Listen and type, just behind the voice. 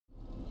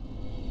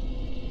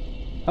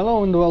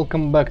Hello and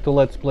welcome back to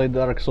Let's Play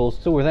Dark Souls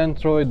 2 with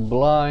Antroid,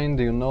 blind,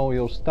 you know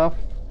your stuff.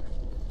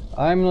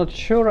 I'm not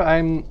sure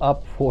I'm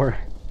up for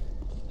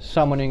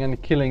summoning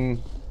and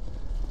killing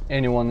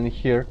anyone in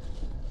here.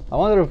 I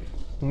wonder if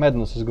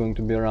Madness is going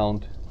to be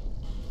around.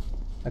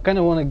 I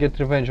kinda wanna get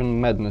revenge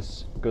on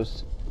Madness,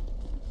 because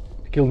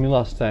he killed me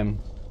last time.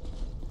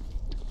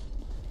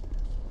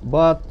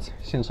 But,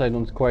 since I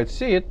don't quite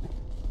see it,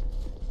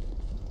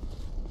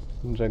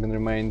 Dragon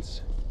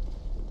remains.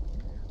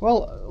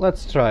 Well,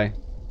 let's try.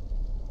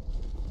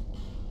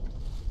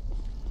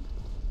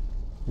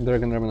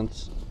 Dragon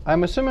Remnants.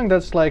 I'm assuming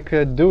that's like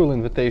a dual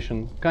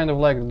invitation, kind of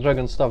like the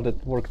dragon stuff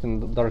that worked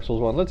in Dark Souls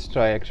 1. Let's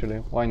try actually,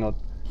 why not?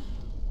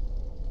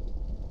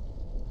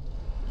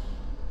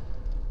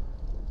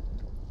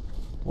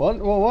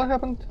 What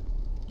happened?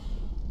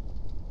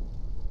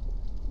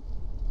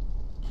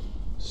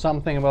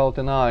 Something about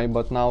an eye,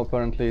 but now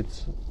apparently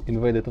it's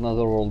invaded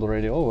another world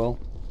already. Oh well.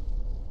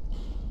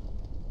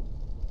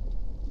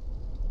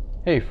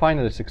 Hey,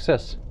 finally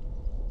success.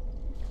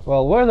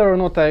 Well, whether or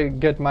not I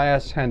get my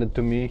ass handed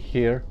to me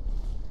here,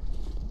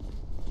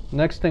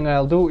 next thing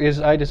I'll do is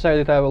I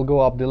decided I will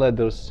go up the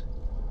ladders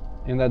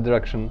in that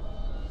direction.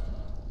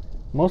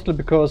 Mostly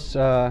because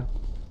the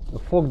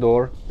fog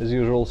door, as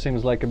usual,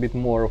 seems like a bit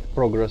more of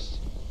progress.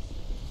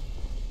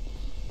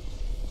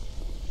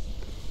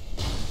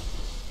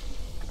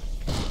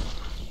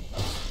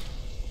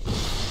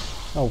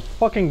 Oh,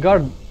 fucking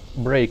guard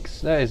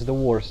breaks, that is the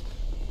worst.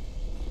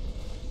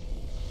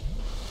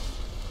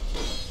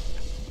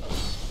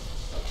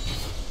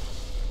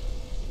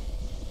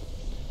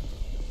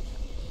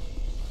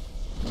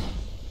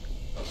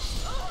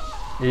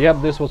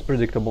 Yep, this was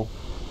predictable.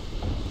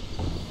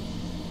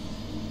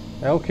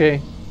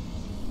 Okay.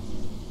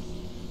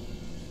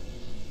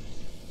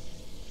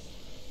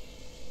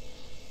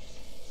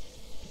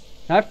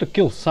 I have to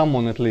kill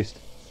someone at least.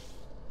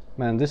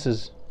 Man, this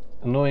is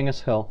annoying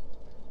as hell.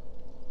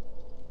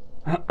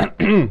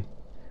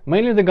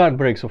 Mainly the guard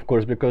breaks, of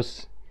course,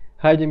 because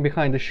hiding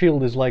behind the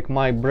shield is like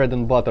my bread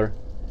and butter.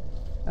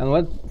 And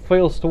when it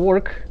fails to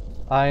work,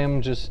 I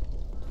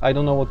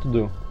don't know what to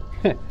do.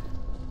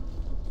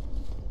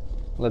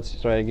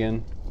 Let's try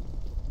again.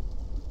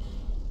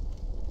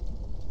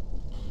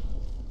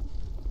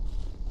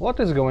 What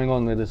is going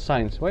on with the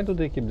signs? Why do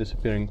they keep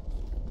disappearing?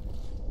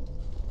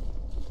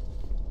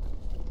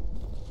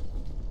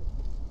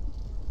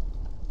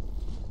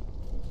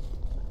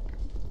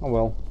 Oh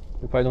well,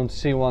 if I don't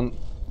see one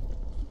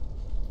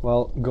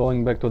while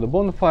going back to the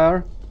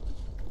bonfire,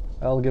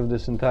 I'll give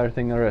this entire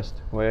thing a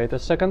rest. Wait a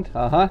second,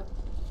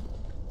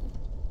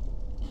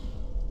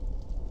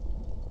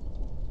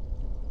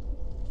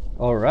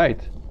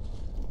 Alright.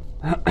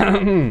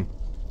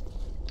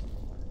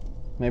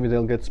 Maybe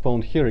they'll get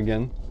spawned here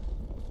again.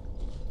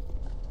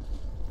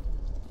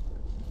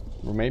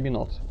 Or maybe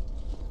not.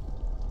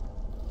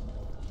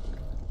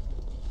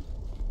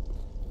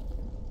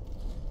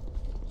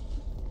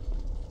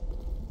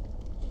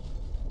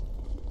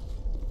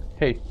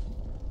 Hey.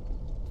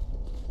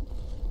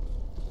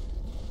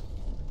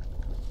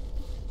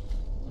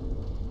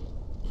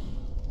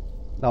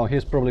 Now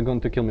he's probably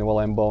going to kill me while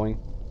I'm bowing.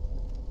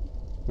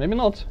 Maybe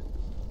not.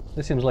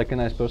 He seems like a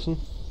nice person.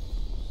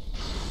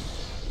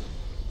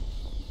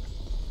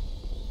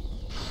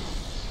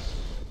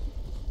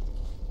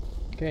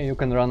 Okay, you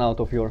can run out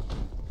of your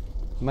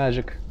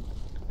magic.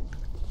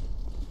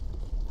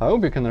 I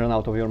hope you can run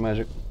out of your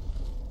magic.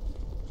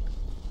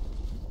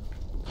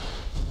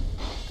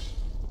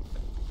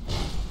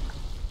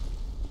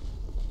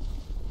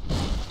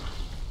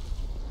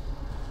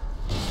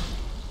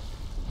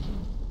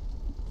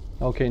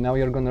 Okay, now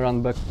you're gonna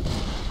run back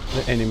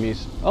the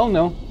enemies. Oh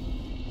no!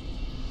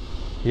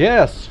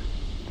 Yes!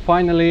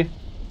 Finally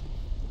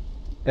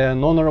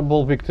an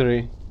honorable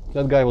victory.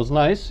 That guy was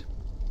nice.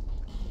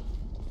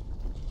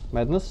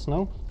 Madness?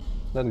 No?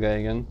 That guy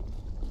again.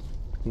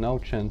 No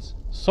chance.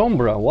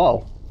 Sombra,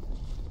 wow!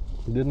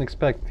 Didn't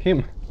expect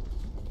him.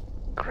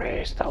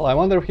 Crystal! I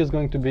wonder if he's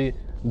going to be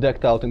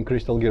decked out in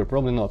crystal gear.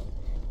 Probably not.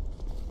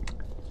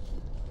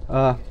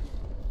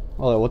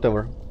 Well,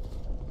 whatever.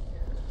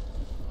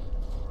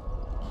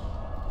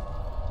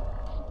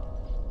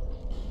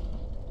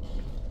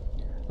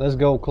 Let's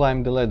go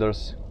climb the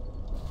ladders.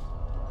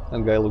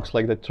 That guy looks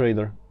like that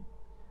trader.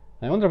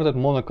 I wonder if that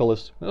monocle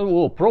is,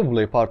 well,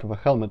 probably part of a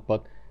helmet,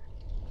 but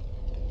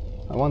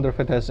I wonder if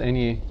it has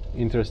any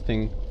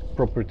interesting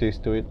properties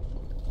to it.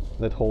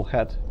 That whole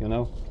hat, you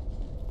know?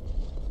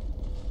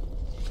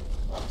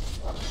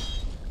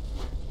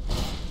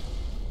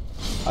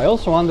 I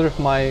also wonder if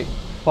my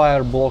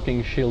fire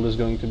blocking shield is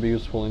going to be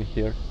useful in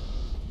here.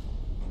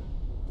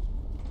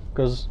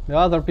 Because the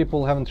other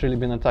people haven't really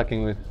been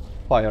attacking with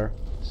fire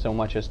so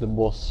much as the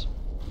boss.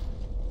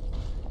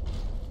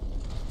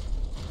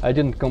 I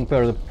didn't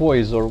compare the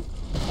poise or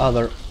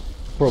other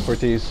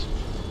properties,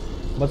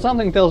 but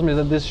something tells me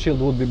that this shield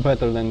would be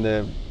better than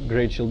the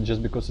great shield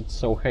just because it's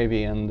so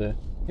heavy and,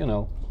 you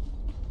know.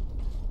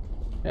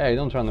 Hey,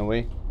 don't run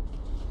away.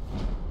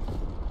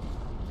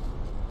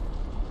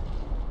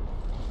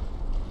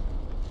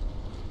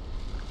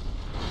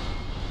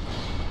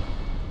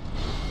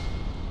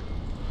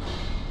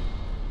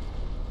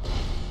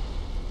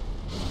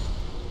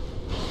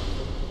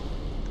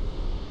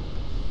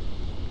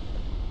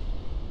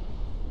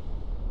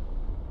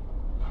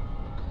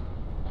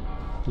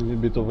 A little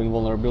bit of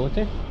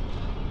invulnerability.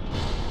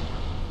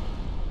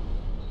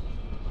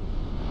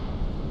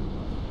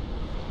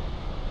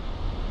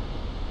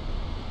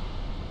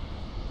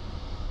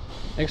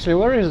 Actually,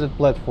 where is that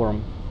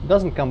platform? It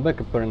doesn't come back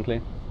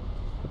apparently.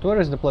 But where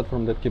is the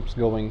platform that keeps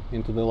going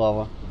into the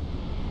lava?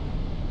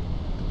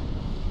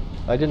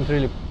 I didn't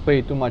really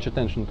pay too much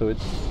attention to it.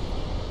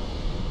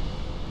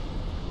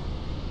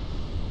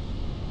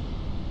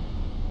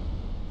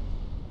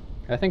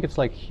 I think it's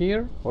like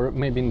here, or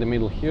maybe in the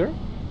middle here.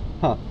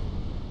 Huh.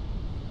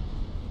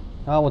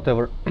 Ah,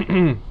 whatever.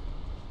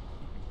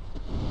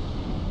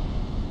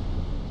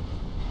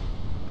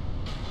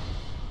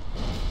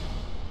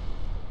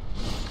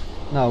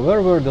 Now,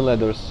 where were the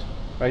ladders?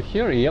 Right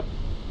here? Yep.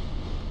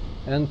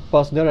 And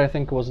past there I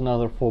think was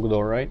another fog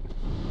door, right?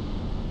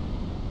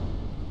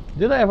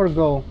 Did I ever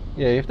go?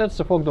 Yeah, if that's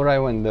the fog door I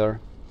went there.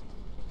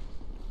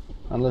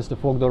 Unless the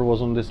fog door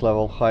was on this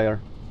level higher.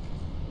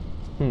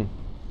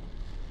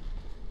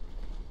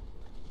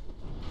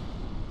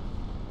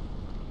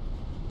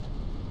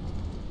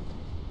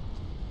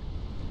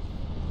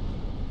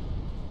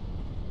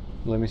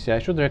 Let me see, I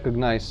should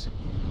recognize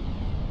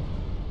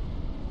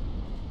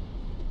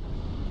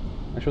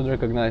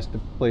the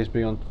place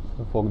beyond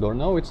the fog door.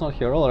 No, it's not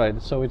here.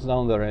 Alright, so it's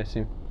down there, I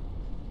see.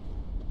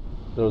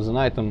 There's an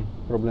item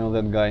probably on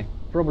that guy.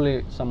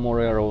 Probably some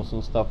more arrows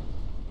and stuff.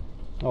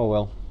 Oh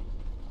well.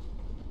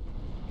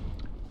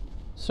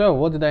 So,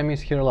 what did I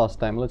miss here last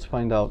time? Let's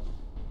find out.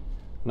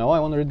 Now I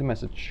want to read the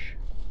message.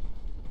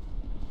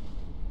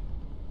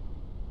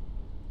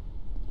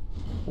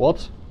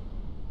 What?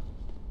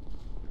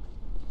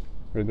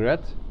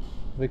 Regret?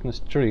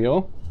 Weakness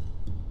trio?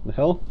 The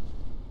hell?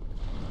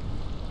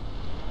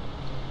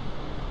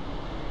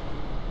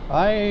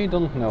 I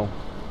don't know.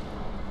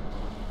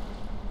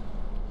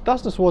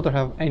 Does this water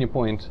have any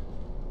point?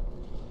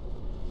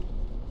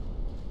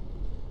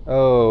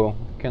 Oh,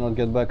 cannot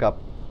get back up.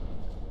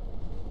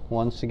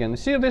 Once again.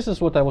 See, this is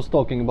what I was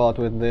talking about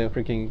with the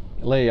freaking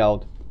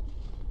layout.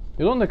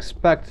 You don't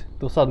expect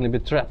to suddenly be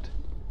trapped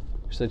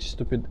in such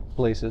stupid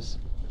places.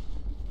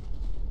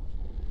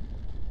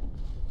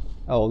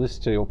 Oh, this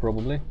trio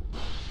probably.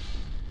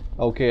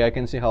 Okay, I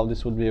can see how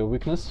this would be a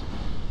weakness.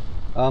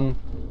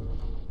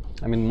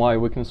 I mean my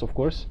weakness, of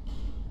course.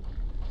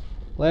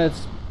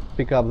 Let's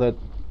pick up that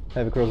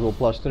heavy crossbow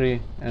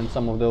 +3 and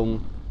some of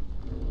them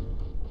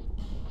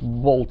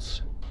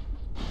bolts.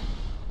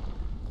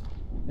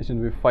 I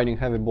seem to be fighting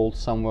heavy bolts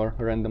somewhere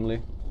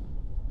randomly.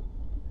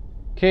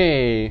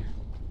 Okay.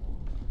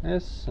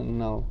 Yes, and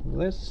now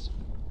this.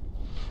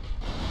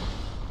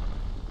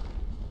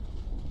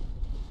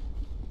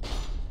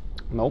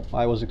 Nope,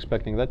 I was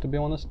expecting that, to be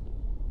honest.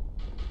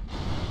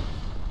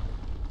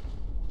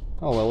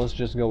 Oh well, let's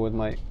just go with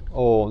my...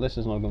 Oh, this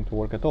is not going to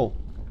work at all.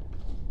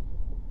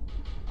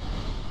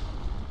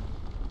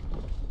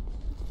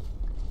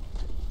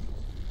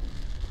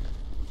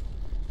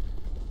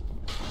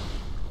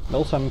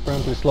 Also, I'm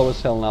apparently slow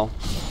as hell now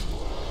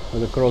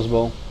with the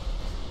crossbow.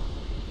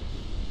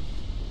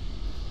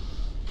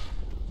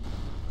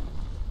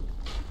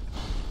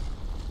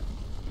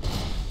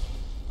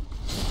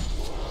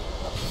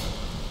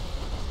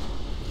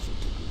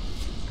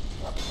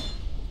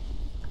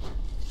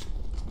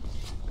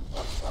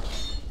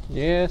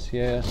 Yes,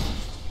 yes.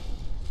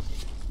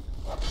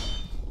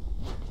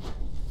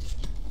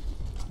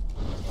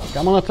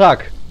 Come on,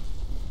 attack!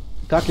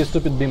 Attack, you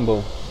stupid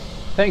bimbo.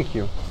 Thank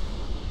you.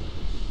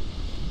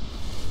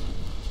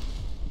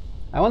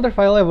 I wonder if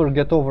I'll ever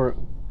get over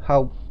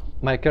how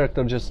my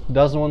character just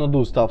doesn't want to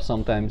do stuff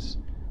sometimes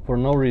for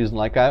no reason.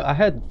 Like I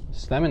had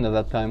stamina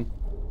that time.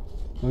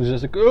 It was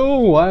just like,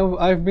 oh,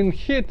 I've been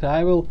hit.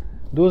 I will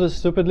do this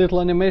stupid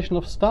little animation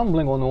of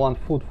stumbling on one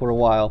foot for a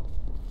while.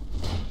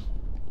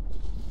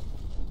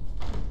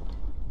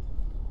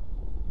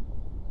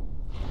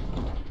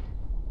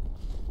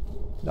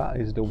 That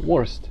is the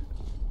worst.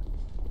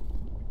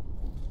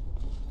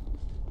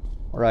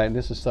 Alright,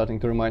 this is starting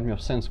to remind me of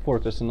Sense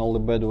Fortress in all the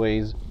bad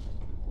ways.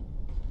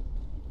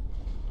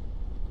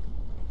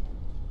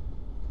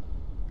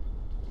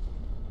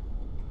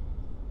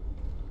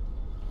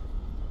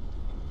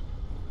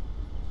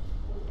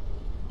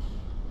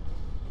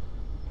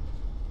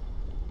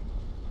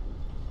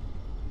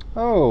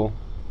 Oh,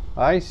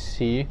 I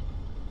see.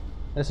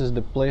 This is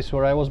the place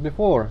where I was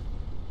before.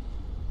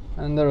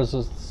 And there is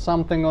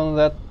something on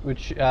that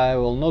which I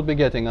will not be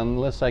getting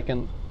unless I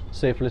can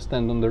safely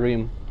stand on the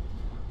rim,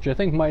 which I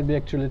think might be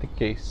actually the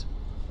case.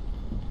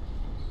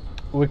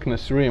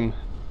 Weakness rim.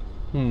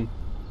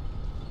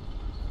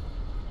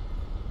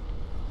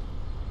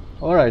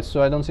 Alright,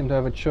 so I don't seem to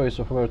have a choice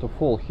of where to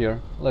fall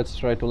here. Let's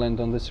try to land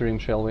on this rim,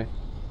 shall we?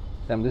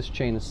 Damn, this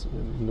chain is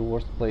in the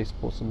worst place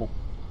possible.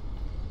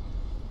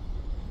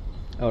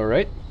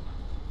 Alright.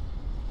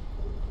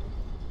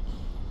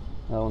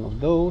 Now one of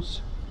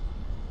those.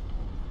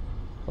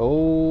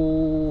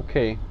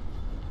 Okay.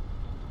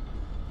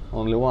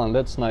 Only one,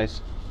 that's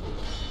nice.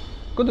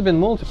 Could have been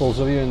multiples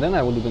of you and then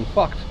I would have been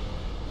fucked.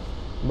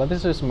 But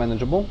this is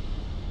manageable.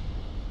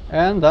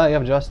 And I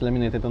have just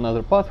eliminated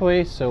another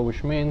pathway, so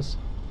which means...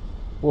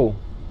 Whoa,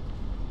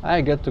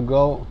 I get to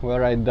go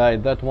where I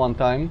died that one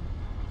time.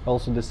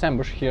 Also this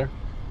ambush here.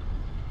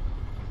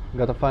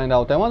 Gotta find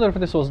out. I wonder if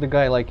this was the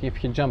guy, like if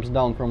he jumps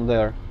down from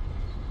there.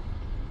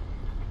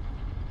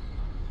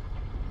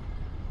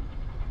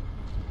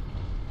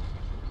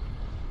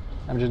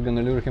 I'm just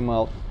gonna lure him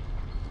out.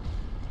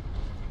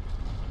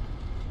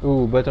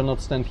 Ooh, better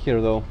not stand here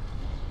though.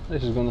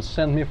 This is gonna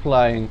send me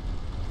flying.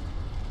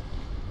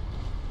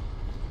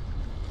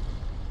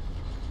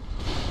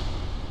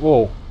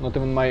 Whoa, not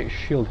even my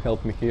shield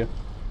helped me here.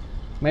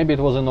 Maybe it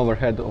was an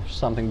overhead or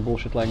something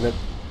bullshit like that.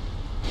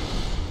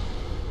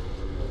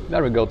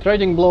 There we go,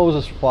 trading blows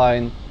is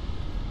fine.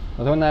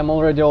 But when I'm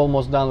already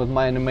almost done with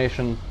my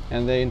animation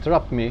and they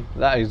interrupt me,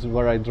 that is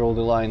where I draw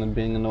the line at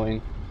being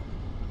annoying.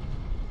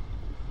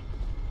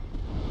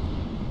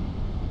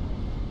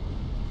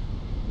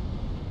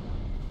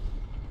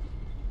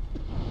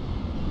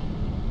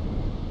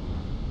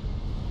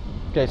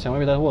 Okay, so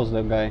maybe that was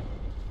that guy.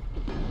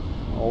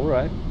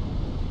 Alright.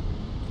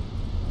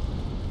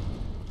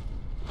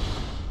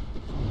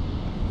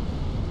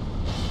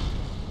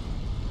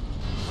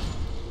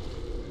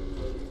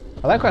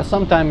 I like how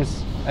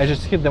sometimes I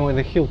just hit them with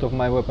the hilt of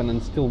my weapon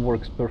and it still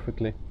works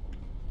perfectly.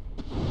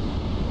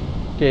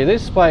 Okay,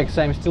 these spikes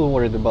I'm still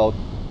worried about.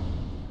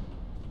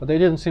 But they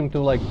didn't seem to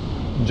like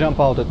jump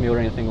out at me or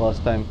anything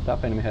last time.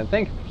 Tough enemy head.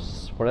 Thanks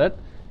for that.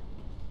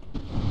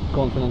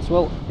 Confidence.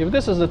 Well, if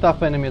this is the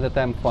tough enemy, that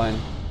I'm fine.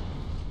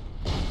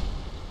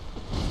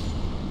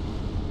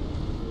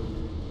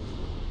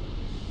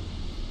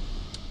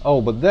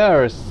 Oh, but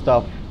there's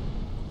stuff.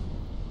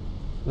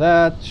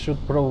 That should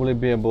probably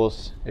be a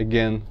boss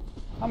again.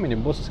 How many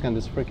bosses can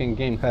this freaking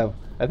game have?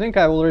 I think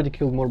I've already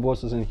killed more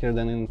bosses in here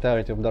than in the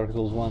entirety of Dark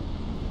Souls 1.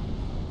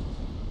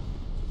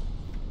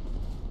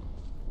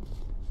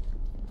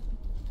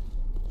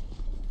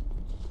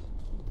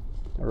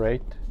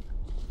 Alright.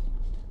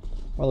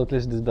 Well, at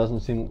least this doesn't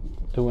seem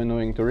too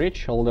annoying to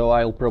reach, although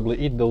I'll probably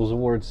eat those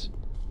words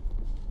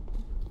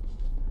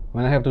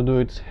when I have to do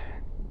it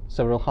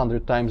several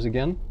hundred times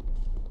again.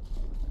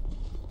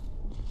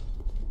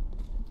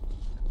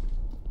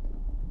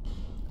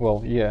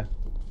 Well, yeah.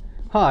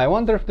 I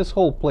wonder if this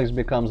whole place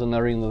becomes an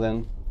arena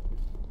then,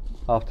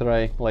 after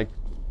I, like,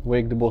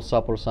 wake the boss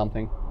up or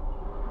something.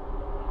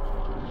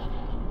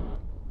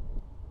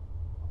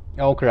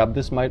 Oh crap,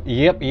 this might...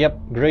 Yep,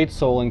 great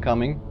soul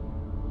incoming.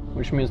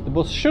 Which means the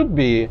boss should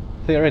be,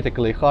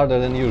 theoretically, harder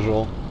than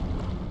usual.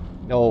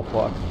 Oh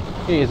fuck.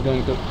 He is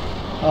going to...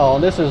 Oh,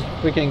 this is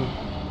freaking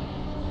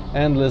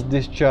Endless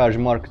Discharge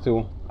Mark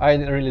II. I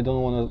really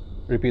don't want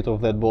a repeat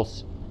of that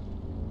boss.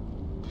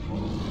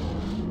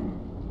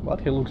 But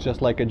he looks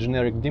just like a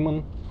generic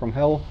demon from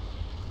hell.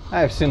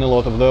 I've seen a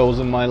lot of those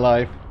in my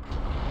life.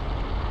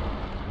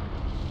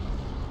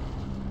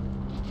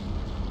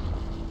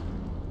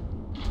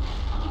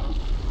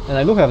 And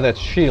I do have that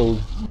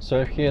shield, so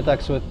if he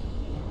attacks with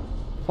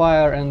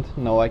fire and...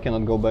 No, I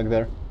cannot go back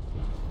there.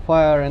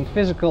 Fire and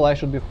physical, I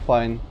should be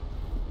fine.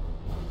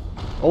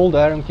 Old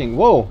Iron King.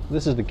 Whoa,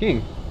 this is the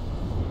king.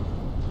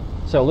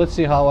 So let's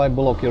see how I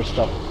block your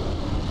stuff.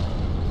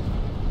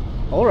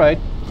 Alright.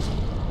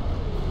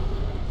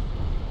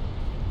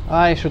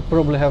 I should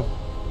probably have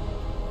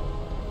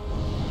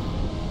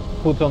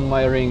put on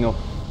my ring of...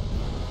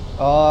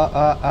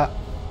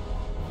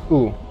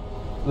 Ooh,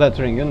 that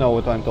ring, you know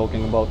what I'm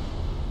talking about.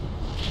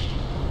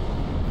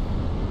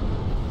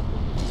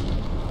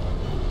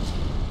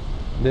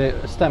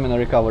 The stamina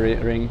recovery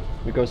ring,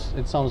 because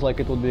it sounds like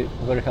it would be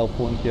very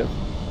helpful in here.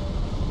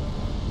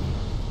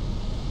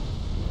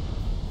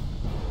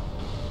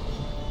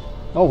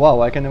 Oh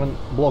wow, I can even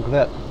block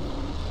that.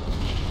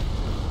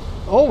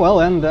 Oh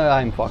well, and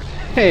I'm fucked.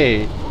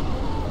 Hey!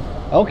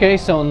 Okay,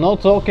 so no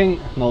talking,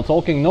 no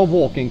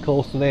walking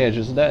close to the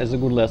edges. That is a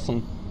good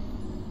lesson.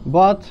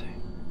 But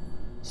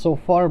so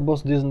far,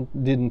 boss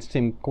didn't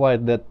seem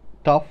quite that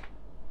tough.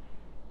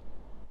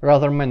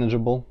 Rather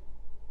manageable.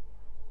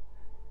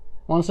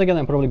 Once again,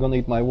 I'm probably gonna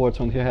eat my words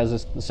when he has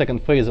a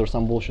second phase or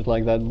some bullshit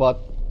like that, but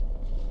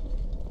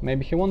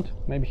maybe he won't.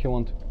 Maybe he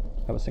won't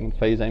have a second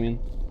phase, I mean.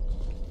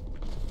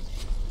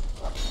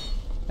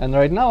 And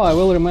right now I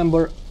will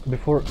remember,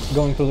 before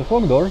going through the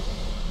fog door,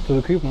 to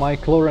equip my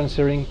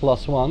Chlorrency ring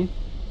 +1,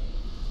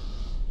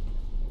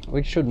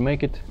 which should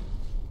make it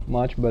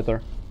much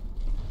better.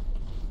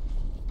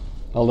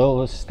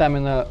 Although the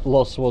stamina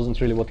loss wasn't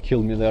really what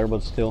killed me there,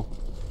 but still.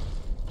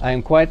 I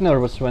am quite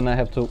nervous when I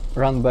have to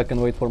run back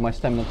and wait for my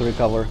stamina to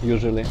recover,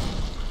 usually.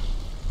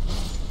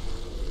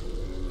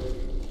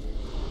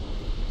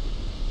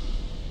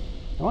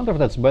 I wonder if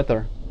that's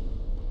better.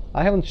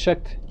 I haven't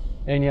checked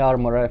any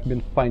armor I've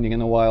been finding in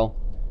a while.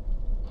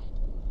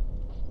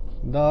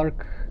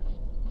 Dark,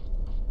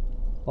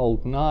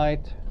 Old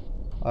Knight,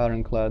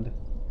 Ironclad.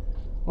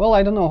 Well,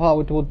 I don't know how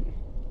it would...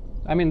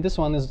 I mean, this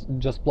one is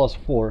just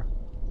 +4.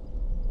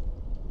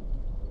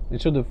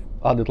 It should have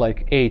added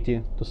like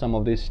 80 to some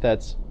of these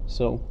stats,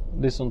 so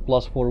this on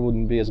 +4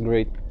 wouldn't be as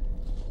great.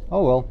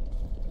 Oh well.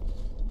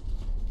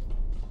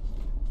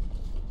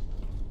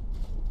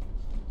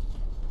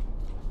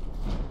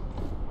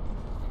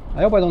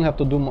 I hope I don't have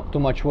to do too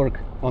much work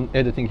on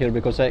editing here,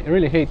 because I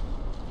really hate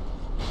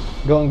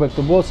going back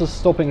to bosses,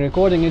 stopping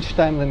recording each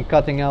time, then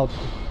cutting out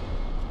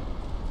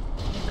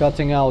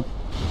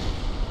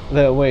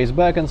the ways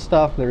back and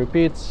stuff, the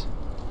repeats.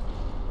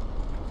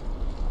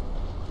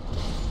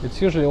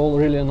 It's usually all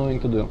really annoying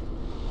to do.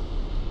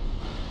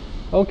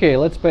 Okay,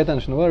 let's pay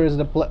attention. Where is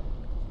the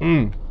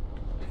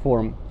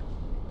form?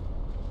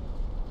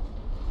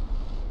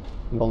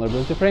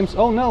 Invulnerability frames.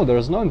 Oh no,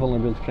 there's no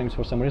invulnerability frames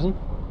for some reason.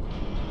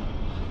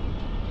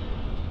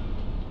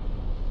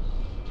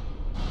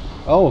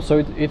 Oh, so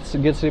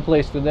it gets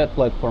replaced with that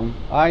platform.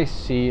 I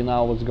see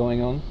now what's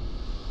going on.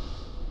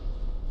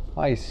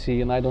 I see,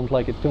 and I don't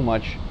like it too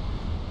much.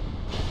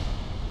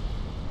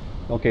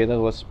 Okay, that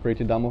was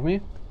pretty dumb of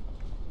me.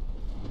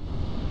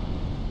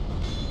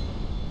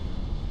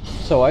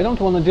 So I don't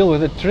want to deal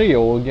with a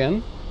trio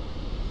again,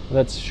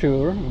 that's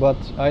sure, but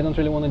I don't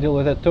really want to deal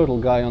with that turtle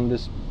guy on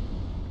this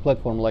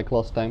platform like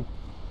last time.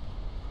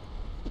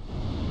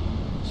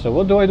 So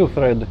what do I do,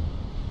 Fred?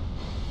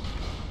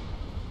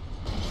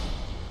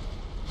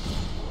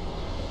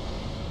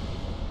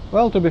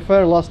 Well, to be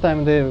fair, last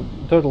time the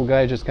turtle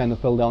guy just kind of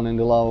fell down in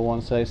the lava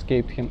once I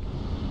escaped him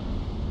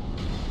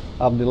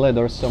up the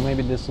ladder, so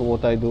maybe this is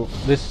what I do.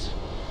 This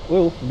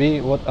will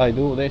be what I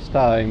do this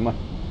time.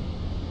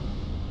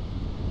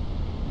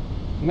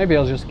 Maybe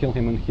I'll just kill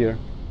him in here.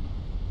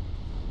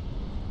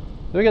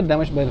 Do we get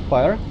damaged by the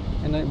fire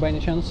by any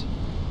chance?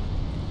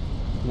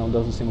 No,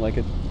 doesn't seem like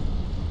it.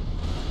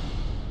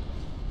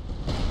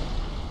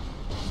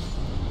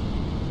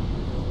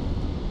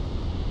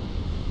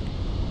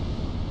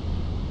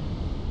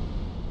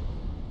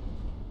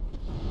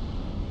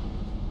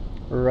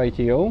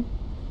 Rightio.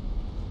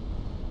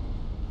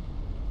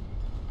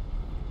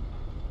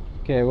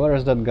 Okay, where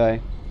is that guy?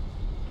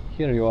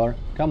 Here you are.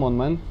 Come on,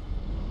 man.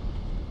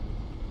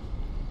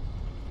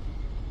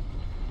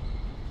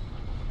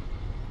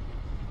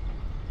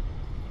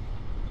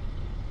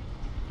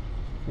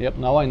 Yep,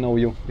 now I know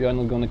you. You are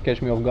not gonna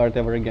catch me off guard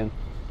ever again.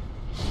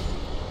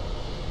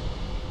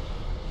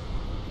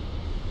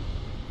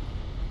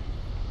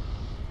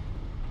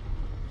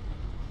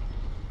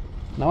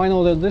 Now I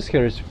know that this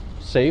here is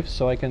safe,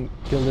 so I can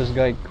kill this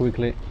guy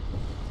quickly.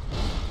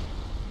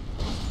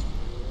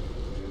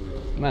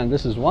 Man,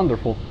 this is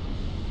wonderful.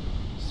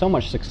 So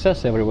much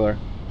success everywhere.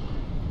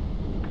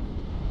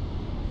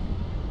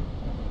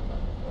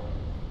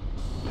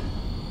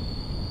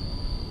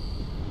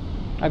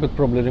 I could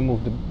probably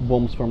remove the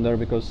bombs from there,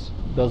 because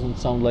it doesn't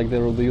sound like they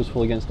will be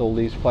useful against all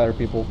these fire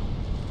people.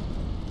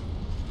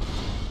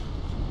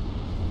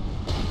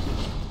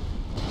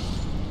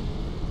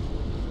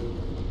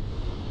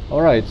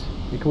 Alright,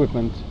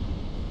 equipment.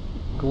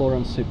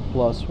 Chlorancy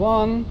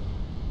 +1.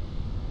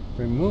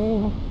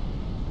 Remove.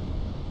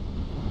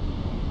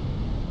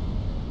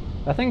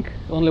 I think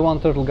only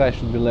one turtle guy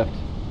should be left.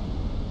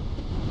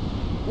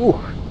 Ooh,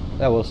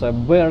 that was, I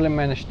barely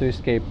managed to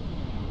escape.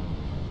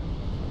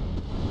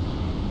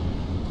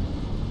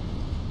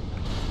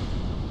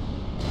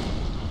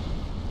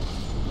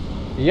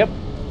 Yep.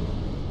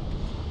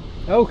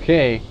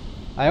 Okay.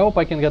 I hope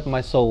I can get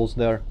my souls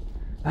there.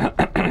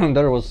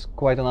 There was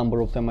quite a number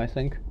of them, I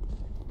think.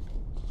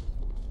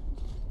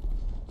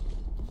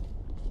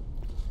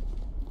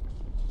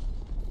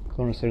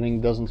 Chlorancy ring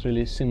doesn't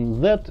really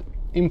seem that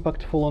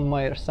impactful on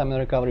my stamina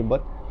recovery,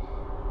 but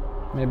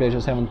maybe I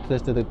just haven't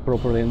tested it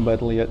properly in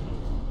battle yet.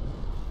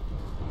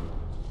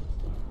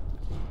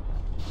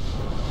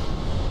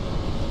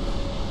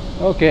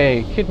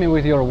 Okay, hit me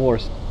with your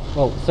worst.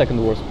 Well,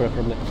 second worst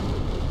preferably.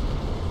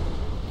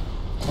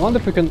 I wonder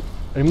if we can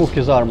remove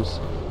his arms.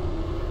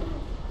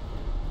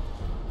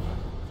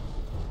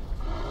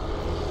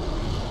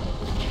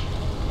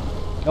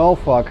 Oh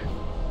fuck.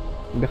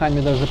 Behind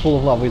me there's a pool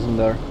of lava, isn't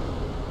there?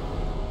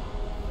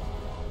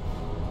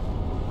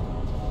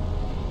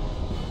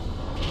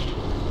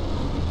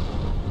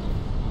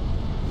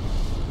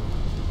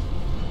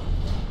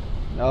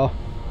 Oh.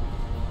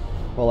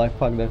 Well, I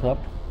fucked that up.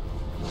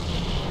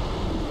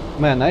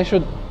 Man, I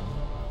should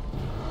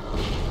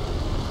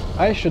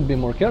be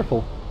more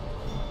careful.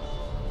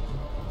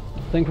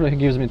 Thankfully he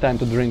gives me time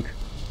to drink.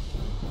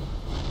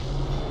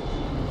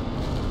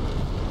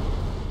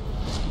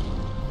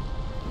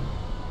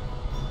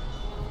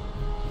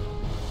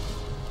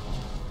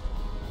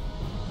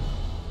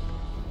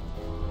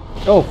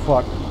 Oh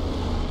fuck.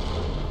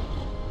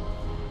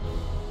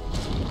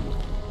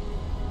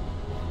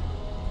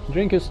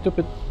 Drink, you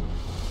stupid.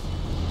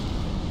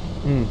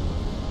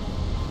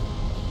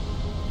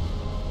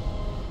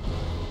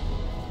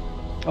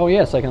 Oh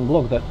yes, I can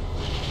block that.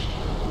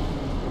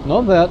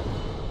 Not that.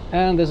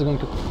 And this is going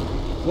to...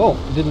 Whoa,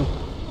 it didn't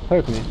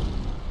hurt me.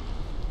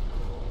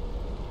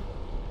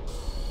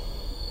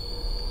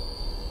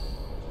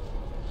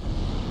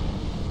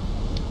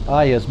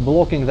 Ah yes,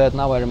 blocking that,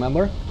 now I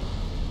remember.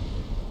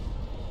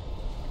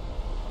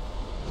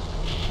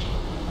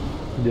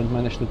 Didn't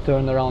manage to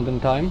turn around in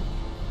time.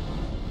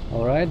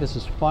 Alright, this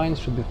is fine,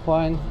 should be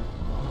fine.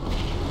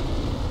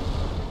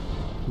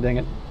 Dang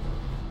it.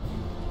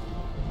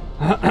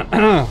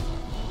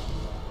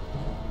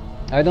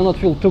 I do not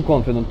feel too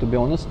confident, to be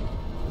honest.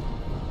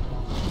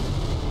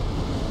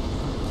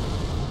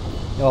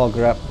 Oh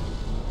crap.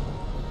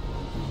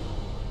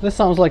 This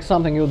sounds like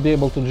something you'll be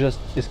able to just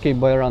escape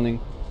by running.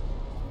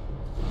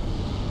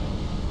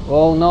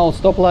 Oh no,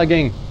 stop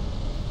lagging!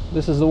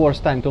 This is the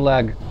worst time to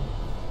lag.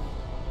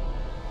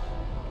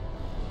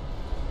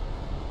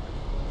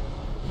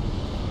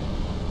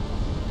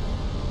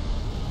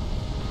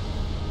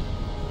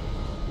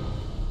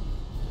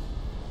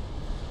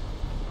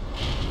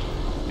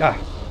 Ah!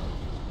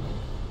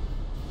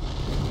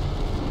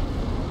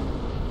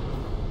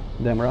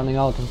 Them running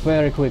out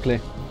very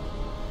quickly.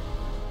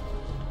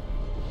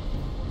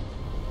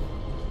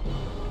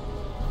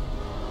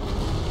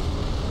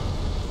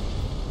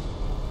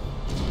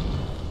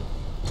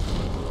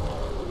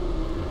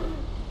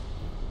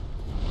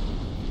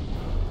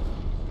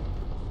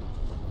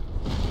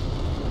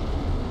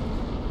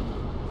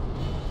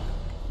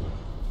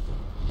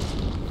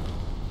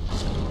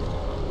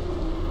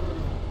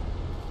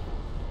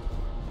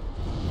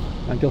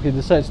 Until he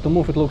decides to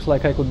move, it looks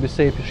like I could be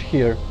safe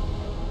here.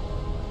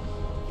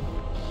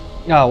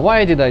 Ah,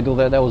 why did I do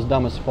that? That was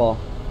dumb as fall.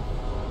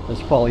 As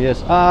fall,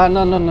 yes. Ah,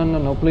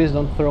 no, please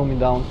don't throw me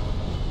down.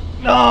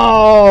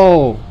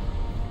 No!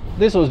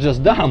 This was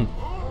just dumb.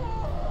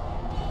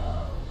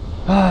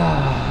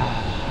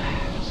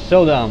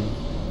 So dumb.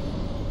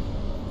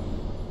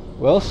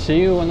 Well,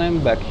 see you when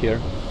I'm back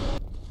here.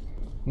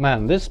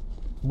 Man, this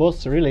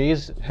boss really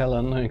is hella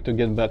annoying to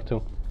get back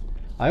to.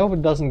 I hope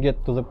it doesn't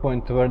get to the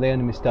point where the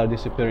enemies start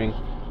disappearing,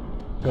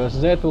 because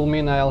that will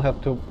mean I'll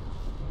have to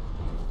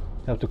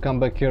come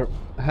back here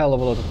a hell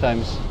of a lot of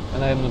times,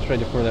 and I'm not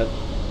ready for that.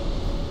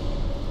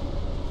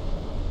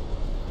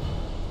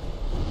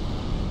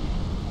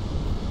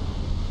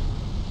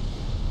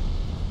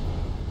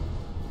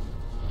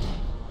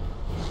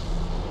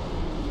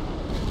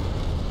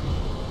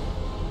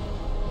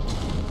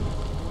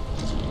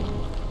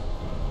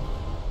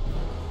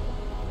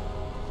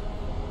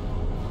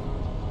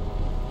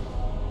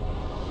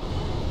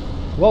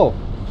 Whoa!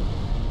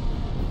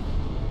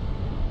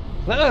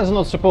 That is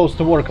not supposed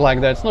to work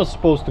like that. It's not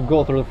supposed to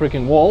go through the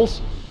freaking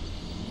walls.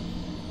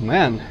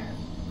 Man.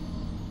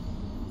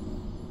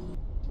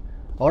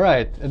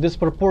 Alright, a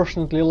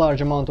disproportionately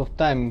large amount of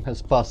time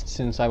has passed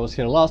since I was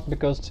here last,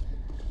 because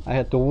I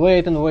had to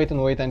wait and wait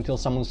and wait until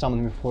someone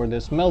summoned me for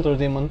the smelter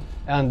demon,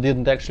 and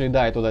didn't actually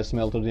die to that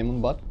smelter demon,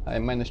 but I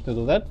managed to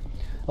do that.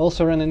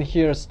 Also ran in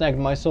here, snagged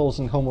my souls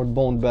and homeward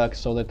boned back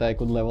so that I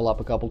could level up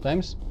a couple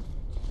times.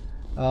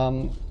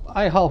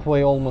 I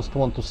halfway almost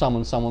want to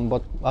summon someone,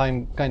 but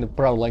I'm kind of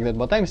proud like that,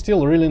 but I'm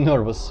still really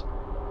nervous.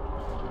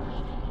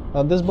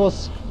 This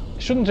boss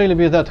shouldn't really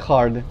be that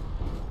hard,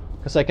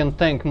 because I can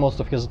tank most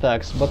of his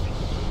attacks, but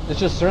it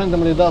just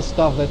randomly does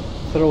stuff that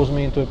throws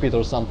me into a pit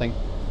or something.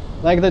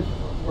 Like that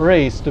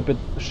ray stupid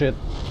shit.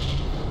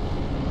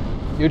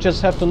 You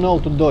just have to know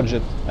to dodge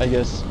it, I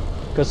guess.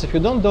 Because if you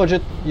don't dodge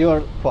it,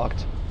 you're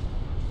fucked.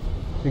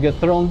 You get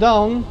thrown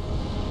down,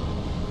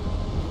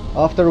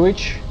 after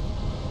which,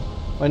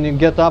 when you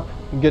get up,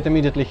 you get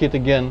immediately hit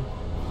again.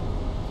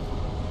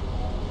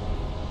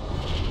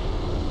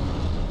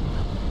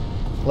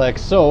 Like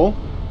so.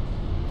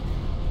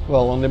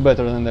 Well, only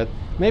better than that.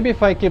 Maybe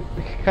if I keep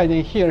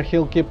hiding here,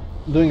 he'll keep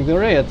doing the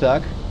ray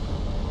attack,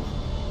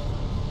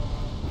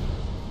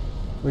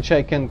 which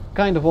I can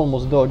kind of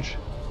almost dodge.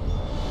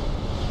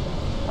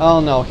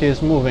 Oh no, he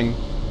is moving.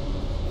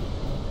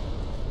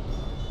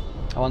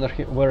 I wonder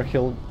where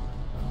he'll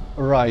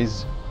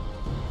rise.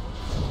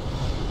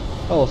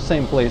 Oh,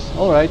 same place.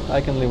 Alright,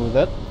 I can live with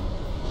that.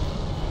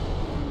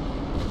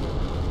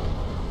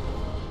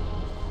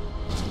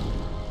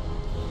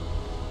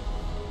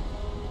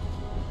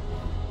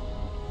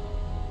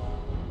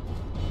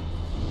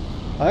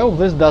 I hope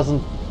this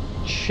doesn't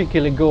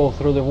cheekily go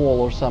through the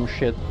wall or some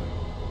shit.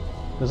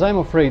 Because I'm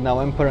afraid now,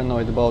 I'm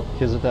paranoid about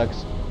his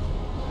attacks.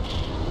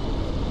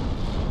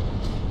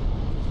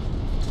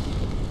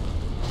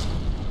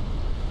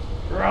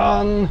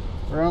 Run!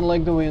 Run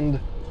like the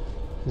wind.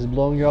 He's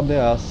blowing you up the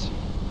ass.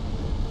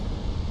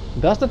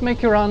 Does that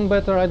make you run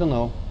better? I don't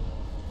know.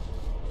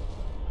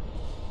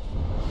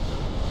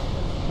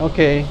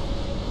 Okay.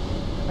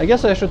 I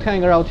guess I should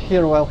hang around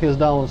here while he's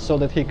down so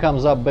that he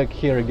comes up back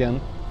here again.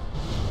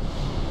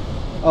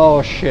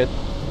 Oh shit.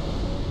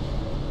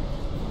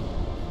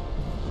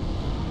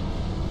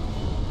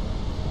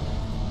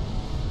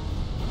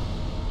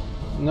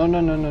 No,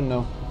 no, no, no,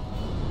 no.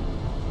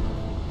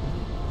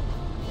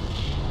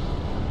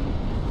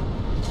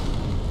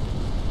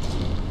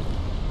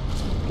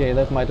 Okay,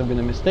 that might have been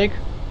a mistake.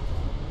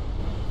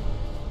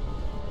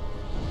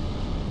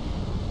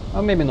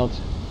 Or maybe not.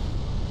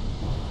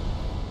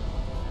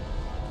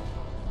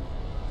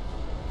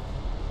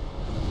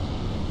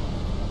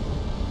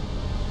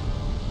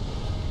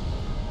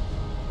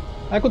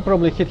 I could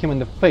probably hit him in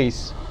the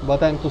face,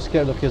 but I'm too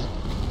scared of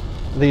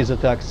these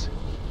attacks.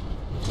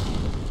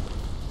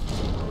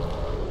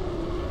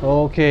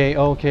 Okay,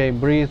 okay,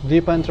 breathe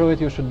deep, Antroid.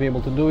 You should be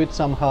able to do it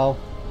somehow,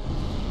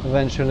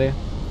 eventually.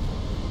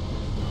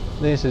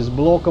 This is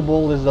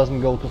blockable, this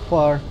doesn't go too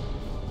far.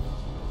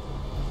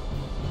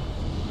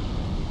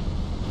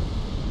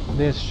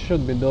 This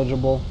should be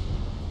dodgeable.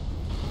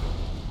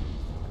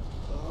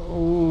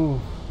 Ooh.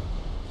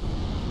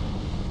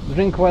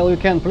 Drink while you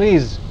can,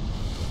 please.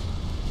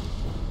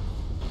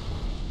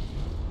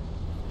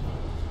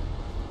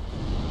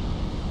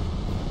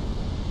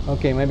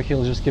 Okay, maybe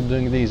he'll just keep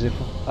doing these if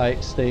I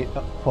stay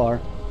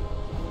far.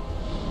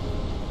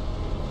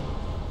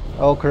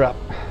 Oh crap.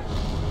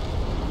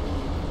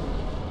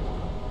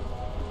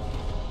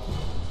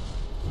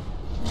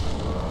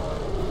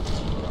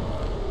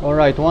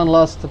 Alright, one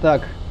last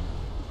attack.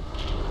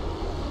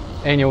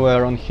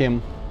 Anywhere on him.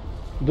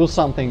 Do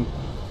something.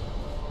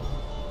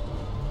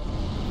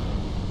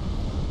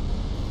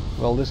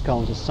 Well, this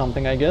counts as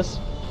something, I guess.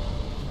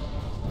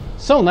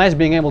 So nice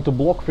being able to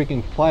block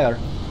freaking fire.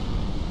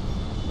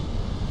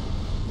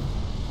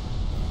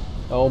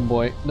 Oh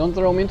boy, don't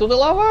throw me into the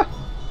lava!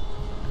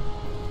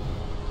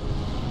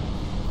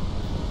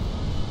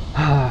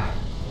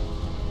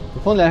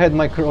 If only I had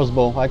my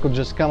crossbow, I could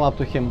just come up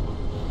to him.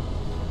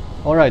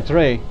 Alright,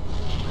 Ray.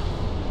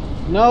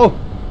 No!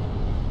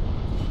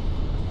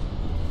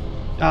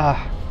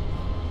 Ah,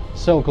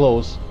 so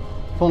close.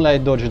 If only I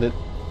dodged it.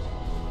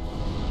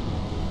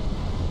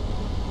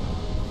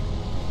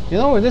 You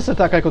know, with this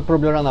attack I could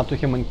probably run up to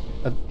him and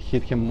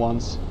hit him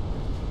once.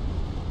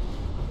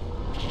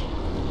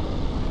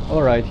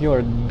 Alright, you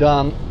are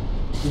done.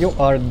 You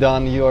are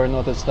done. You are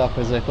not as tough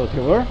as I thought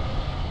you were.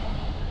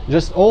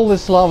 Just all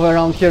this lava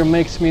around here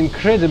makes me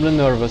incredibly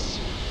nervous.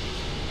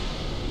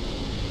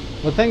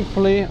 But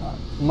thankfully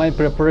my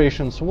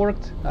preparations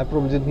worked. I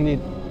probably didn't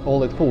need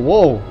all that full.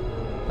 Whoa!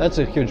 That's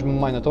a huge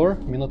minotaur,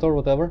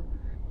 whatever.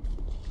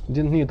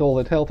 Didn't need all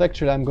that health.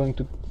 Actually, I'm going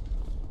to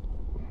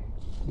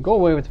go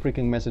away with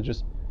freaking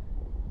messages.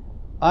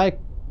 I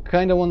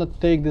kinda wanna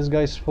take this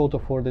guy's photo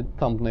for the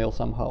thumbnail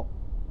somehow.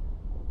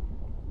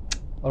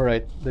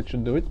 Alright, that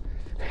should do it.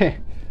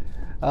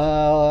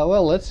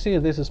 Well, let's see.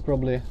 This is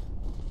probably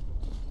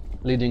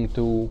leading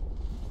to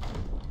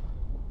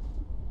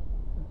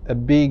a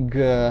big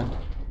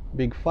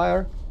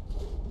fire.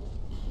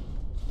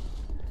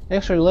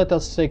 Actually, let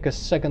us take a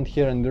second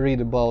here and read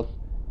about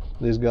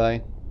this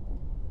guy.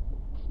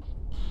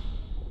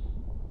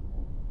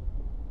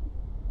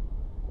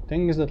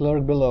 Things that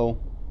lurk below.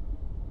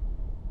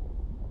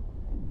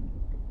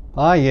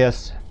 Ah,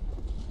 yes.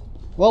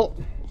 Well,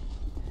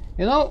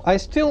 you know, I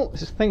still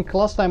think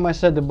last time I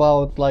said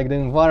about like the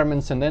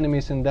environments and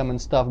enemies in them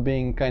and stuff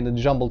being kind of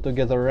jumbled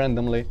together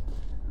randomly.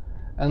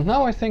 And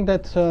now I think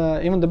that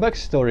even the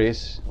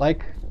backstories,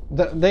 like,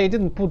 they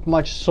didn't put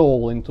much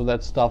soul into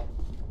that stuff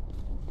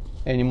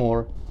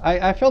anymore.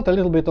 I felt a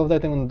little bit of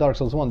that in Dark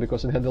Souls 1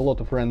 because it had a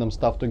lot of random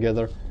stuff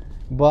together.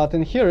 But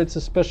in here it's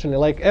especially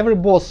like every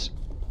boss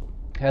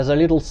has a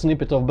little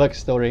snippet of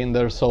backstory in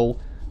their soul,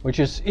 which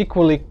is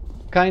equally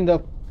kind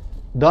of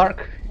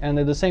dark and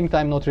at the same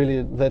time not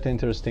really that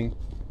interesting.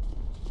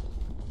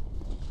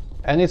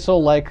 And it's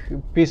all like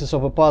pieces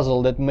of a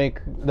puzzle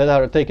that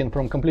are taken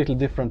from completely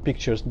different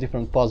pictures,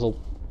 different puzzle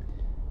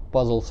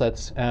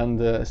sets,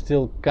 and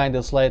still kind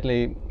of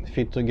slightly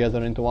fit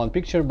together into one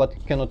picture, but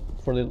you cannot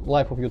for the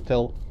life of you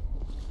tell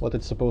what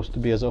it's supposed to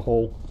be as a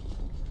whole.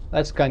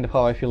 That's kind of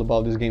how I feel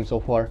about this game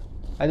so far.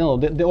 I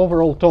don't know, the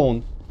overall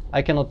tone,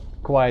 I cannot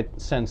quite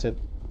sense it,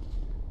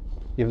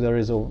 if there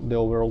is the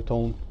overall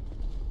tone.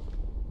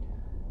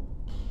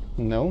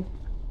 No.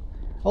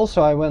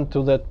 Also, I went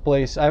to that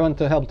place, I went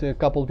to help a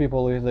couple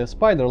people with the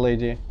spider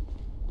lady.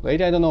 I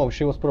don't know,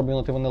 she was probably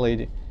not even a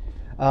lady.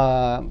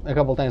 A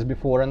couple times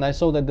before, and I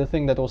saw that the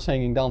thing that was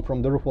hanging down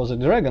from the roof was a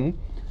dragon.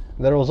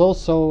 There was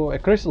also a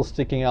crystal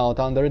sticking out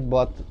under it,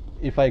 but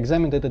if I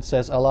examined it, it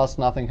says, alas,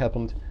 nothing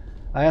happened.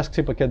 I asked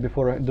Hippocate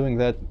before doing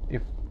that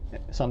if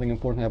something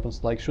important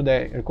happens, like should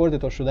I record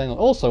it or should I not.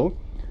 Also,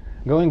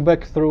 going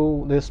back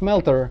through the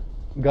smelter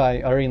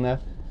guy arena,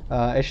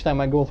 each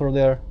time I go through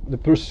there, the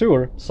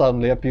pursuer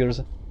suddenly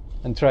appears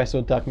and tries to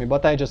attack me,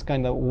 but I just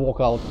kind of walk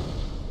out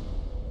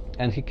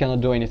and he cannot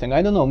do anything.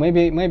 I don't know,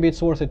 maybe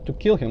it's worth it to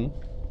kill him,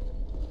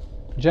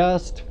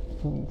 just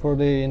for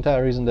the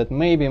entire reason that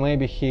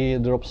maybe he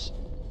drops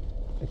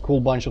a cool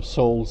bunch of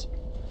souls.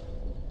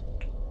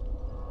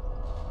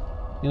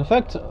 In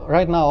fact,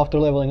 right now after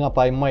leveling up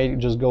I might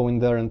just go in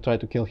there and try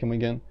to kill him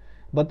again.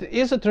 But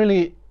is it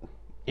really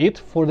it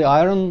for the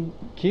iron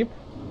keep?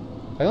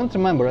 I don't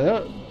remember.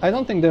 I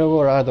don't think there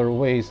were other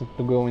ways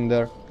to go in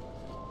there.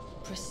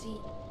 Proceed.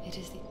 It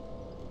is the...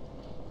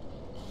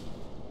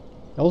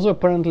 Also,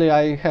 apparently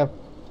I have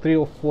 3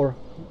 or 4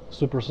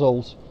 super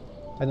souls.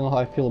 I don't know how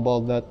I feel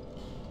about that.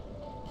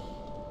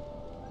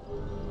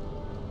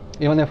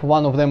 Even if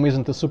one of them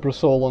isn't a super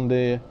soul on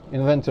the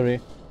inventory.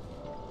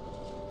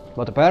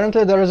 But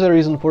apparently there is a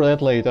reason for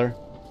that later.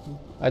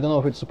 I don't know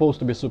if it's supposed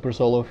to be super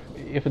soul or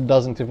if it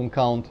doesn't even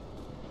count.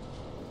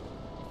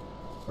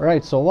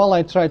 Right, so while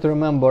I try to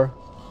remember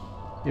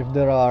if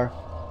there are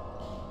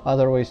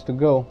other ways to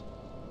go.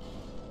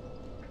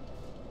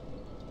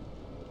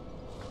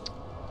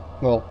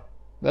 Well,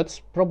 that's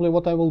probably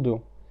what I will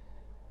do.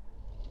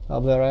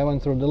 Up there I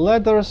went through the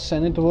ladders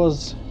and it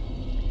was...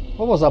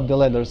 What was up the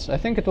ladders? I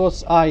think it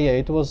was... Ah yeah,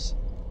 it was...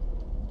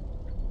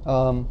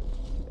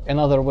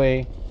 another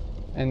way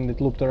and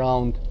it looped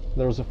around.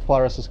 There was a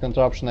Pharos'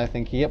 contraption, I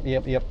think.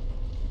 Yep.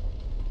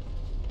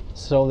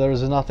 So there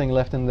is nothing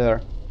left in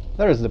there.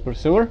 There is the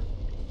pursuer.